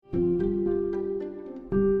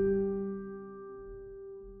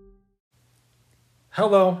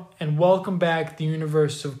Hello and welcome back to the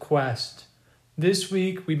universe of Quest. This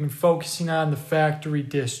week we've been focusing on the factory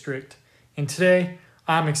district, and today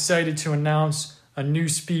I'm excited to announce a new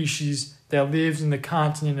species that lives in the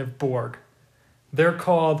continent of Borg. They're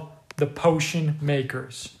called the potion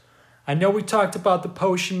makers. I know we talked about the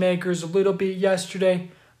potion makers a little bit yesterday,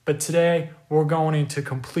 but today we're going into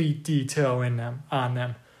complete detail on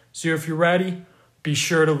them. So if you're ready, be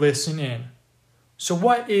sure to listen in. So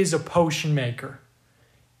what is a potion maker?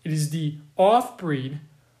 It is the off-breed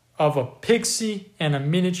of a pixie and a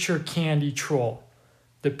miniature candy troll.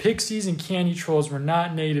 The pixies and candy trolls were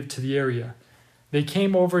not native to the area. They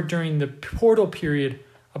came over during the portal period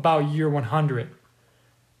about year 100.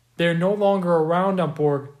 They are no longer around on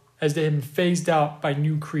Borg as they have been phased out by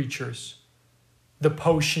new creatures. The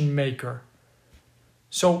potion maker.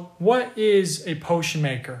 So what is a potion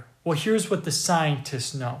maker? Well, here's what the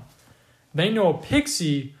scientists know. They know a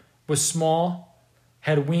pixie was small,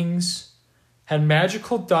 had wings, had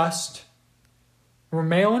magical dust, were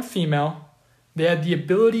male and female. They had the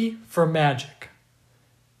ability for magic.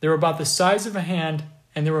 They were about the size of a hand,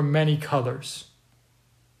 and there were many colors.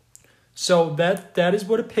 So that is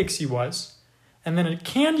what a pixie was. And then a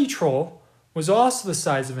candy troll was also the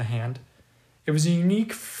size of a hand. It was a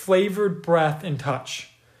unique flavored breath and touch.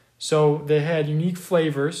 So they had unique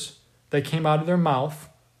flavors that came out of their mouth,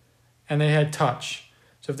 and they had touch.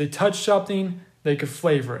 So if they touched something, they could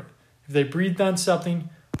flavor it. If they breathed on something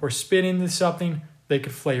or spit into something, they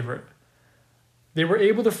could flavor it. They were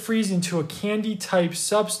able to freeze into a candy-type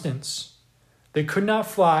substance. They could not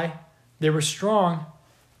fly. They were strong.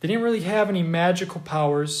 They didn't really have any magical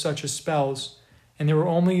powers, such as spells, and they were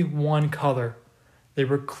only one color. They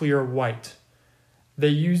were clear white. They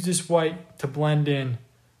used this white to blend in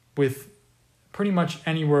with pretty much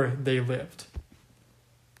anywhere they lived.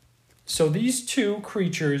 So these two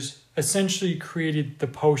creatures essentially created the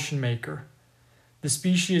potion maker. The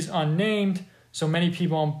species is unnamed, so many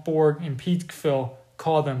people on Borg and Peakville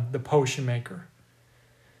call them the potion maker.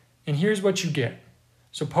 And here's what you get.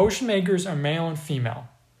 So potion makers are male and female.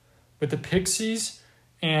 With the pixies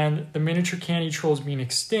and the miniature candy trolls being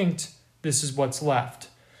extinct, this is what's left.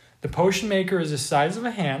 The potion maker is the size of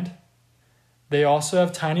a hand. They also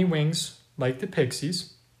have tiny wings, like the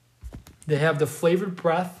pixies. They have the flavored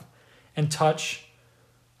breath and touch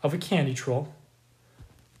of a candy troll.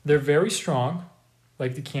 They're very strong,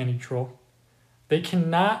 like the candy troll. They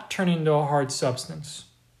cannot turn into a hard substance.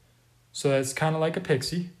 So that's kind of like a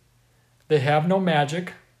pixie. They have no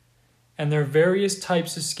magic, and there are various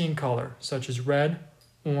types of skin color, such as red,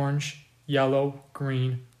 orange, yellow,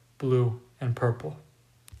 green, blue, and purple.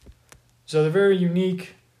 So they're very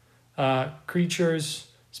unique creatures,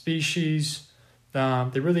 species.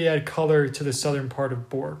 They really add color to the southern part of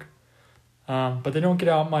Borg. But they don't get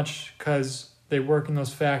out much because they work in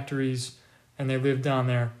those factories and they live down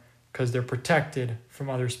there because they're protected from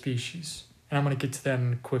other species. And I'm going to get to that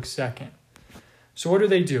in a quick second. So what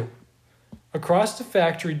do? Across the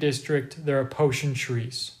factory district, there are potion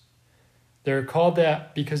trees. They're called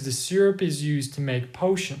that because the syrup is used to make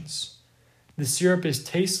potions. The syrup is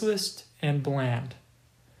tasteless and bland.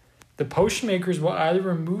 The potion makers will either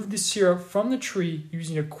remove the syrup from the tree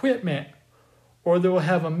using equipment, or they will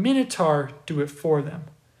have a minotaur do it for them.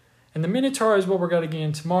 And the minotaur is what we're going to get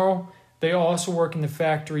in tomorrow. They also work in the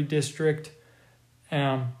factory district,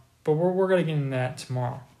 but we're going to get into that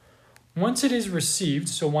tomorrow. Once it is received,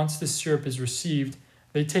 so once the syrup is received,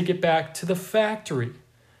 they take it back to the factory.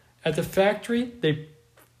 At the factory,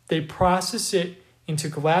 they process it into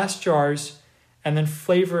glass jars and then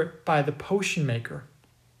flavor it by the potion maker.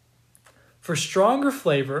 For stronger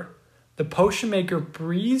flavor, the potion maker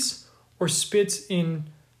breathes or spits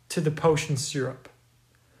into the potion syrup.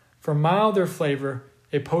 For milder flavor,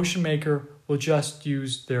 a potion maker will just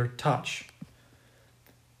use their touch.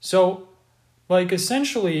 So,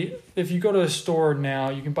 essentially, if you go to a store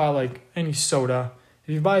now, you can buy any soda.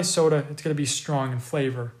 If you buy a soda, it's going to be strong in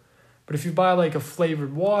flavor. But if you buy a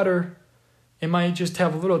flavored water, it might just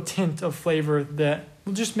have a little tint of flavor that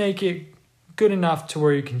will just make it good enough to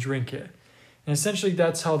where you can drink it. And essentially,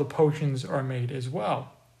 that's how the potions are made as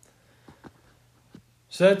well.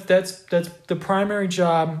 So that's the primary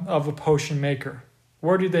job of a potion maker.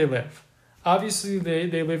 Where do they live? Obviously,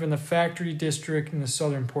 they live in the factory district in the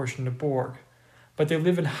southern portion of Borg. But they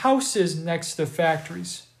live in houses next to the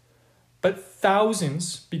factories. But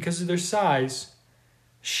thousands, because of their size,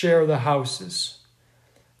 share the houses.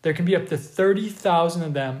 There can be up to 30,000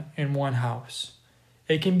 of them in one house.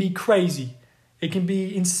 It can be crazy. It can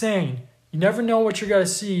be insane. You never know what you're going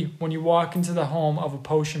to see when you walk into the home of a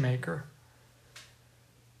potion maker.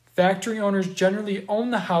 Factory owners generally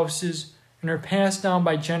own the houses and are passed down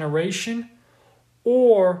by generation,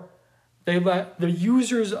 or they let the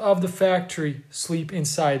users of the factory sleep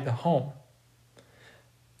inside the home.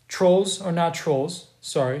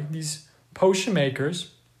 These potion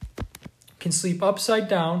makers can sleep upside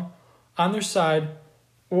down on their side,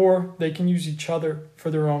 or they can use each other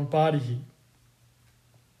for their own body heat.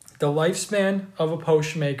 The lifespan of a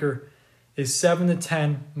potion maker is 7 to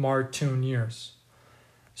 10 Martoon years.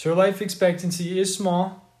 So their life expectancy is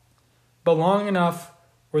small, but long enough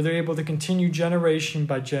where they're able to continue generation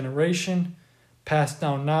by generation, pass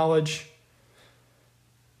down knowledge,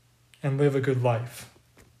 and live a good life.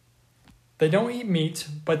 They don't eat meat,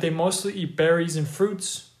 but they mostly eat berries and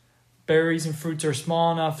fruits. Berries and fruits are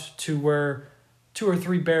small enough to where 2 or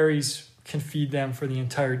 3 berries can feed them for the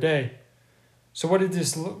entire day. So what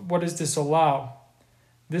does this allow?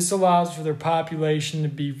 This allows for their population to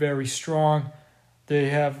be very strong. They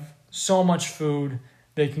have so much food.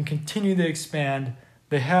 They can continue to expand.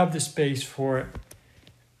 They have the space for it.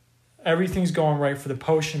 Everything's going right for the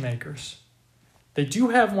potion makers. They do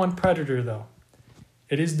have one predator, though.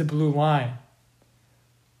 It is the blue line.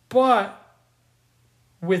 But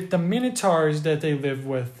with the minotaurs that they live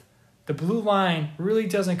with, the blue line really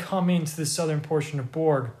doesn't come into the southern portion of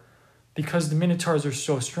Borg because the minotaurs are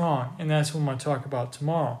so strong, and that's what I'm going to talk about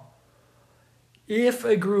tomorrow. If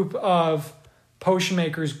a group of potion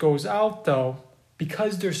makers goes out, though,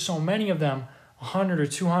 because there's so many of them, 100 or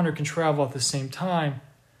 200 can travel at the same time,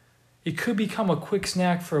 it could become a quick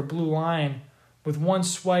snack for a blue lion. With one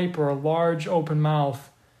swipe or a large open mouth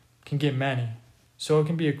can get many. So it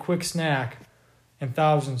can be a quick snack, and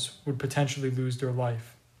thousands would potentially lose their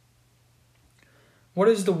life. What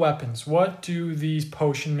is the weapons? What do these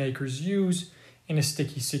potion makers use in a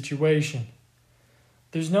sticky situation?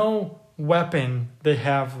 There's no weapon they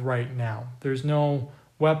have right now. There's no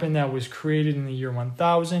weapon that was created in the year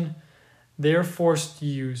 1000. They're forced to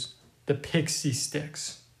use the pixie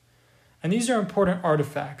sticks. And these are important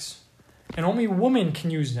artifacts, and only women can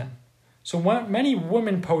use them. So many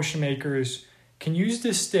women potion makers can use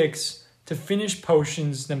the sticks to finish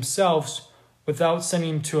potions themselves without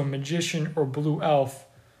sending them to a magician or blue elf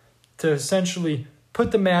to essentially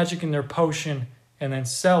put the magic in their potion and then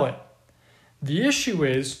sell it. The issue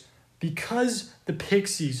is, because the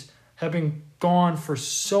pixies have been gone for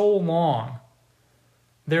so long,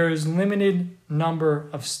 there is limited number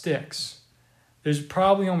of sticks. There's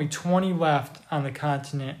probably only 20 left on the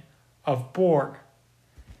continent of Borg.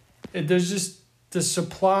 There's just the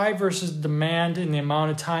supply versus demand and the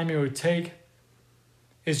amount of time it would take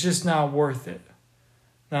is just not worth it.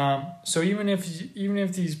 So even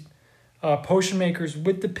if these potion makers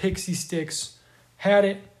with the pixie sticks had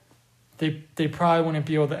it, they probably wouldn't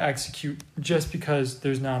be able to execute just because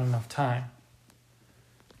there's not enough time.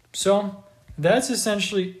 So that's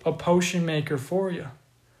essentially a potion maker for you.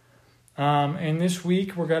 And this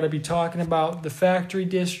week we're going to be talking about the factory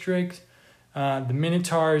district, the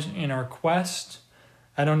minotaurs in our quest.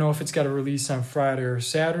 I don't know if it's got a release on Friday or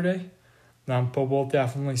Saturday, but we'll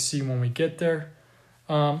definitely see when we get there.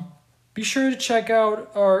 Be sure to check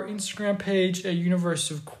out our Instagram page at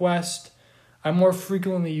Universe of Quest. I more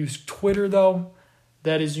frequently use Twitter, though.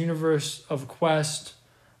 That is Universe of Quest.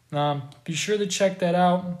 Be sure to check that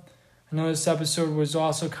out. I know this episode was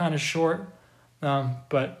also kind of short,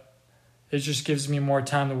 but it just gives me more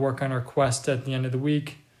time to work on our quest at the end of the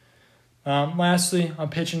week. Lastly, I'm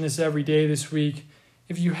pitching this every day this week.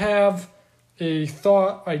 If you have a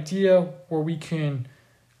thought, idea where we can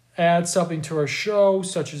add something to our show,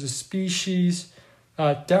 such as a species,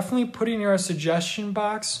 definitely put it in our suggestion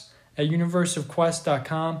box at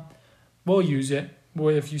universeofquest.com. We'll use it.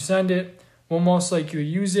 If you send it, we'll most likely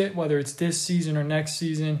use it, whether it's this season or next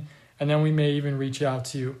season, and then we may even reach out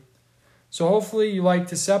to you. So hopefully you like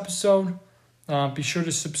this episode. Be sure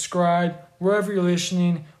to subscribe wherever you're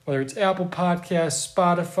listening, whether it's Apple Podcasts,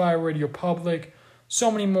 Spotify, Radio Public,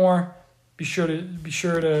 so many more. Be sure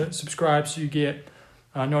to subscribe so you get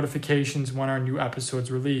notifications when our new episodes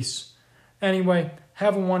release. Anyway,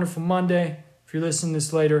 have a wonderful Monday. If you're listening to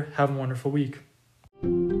this later, have a wonderful week.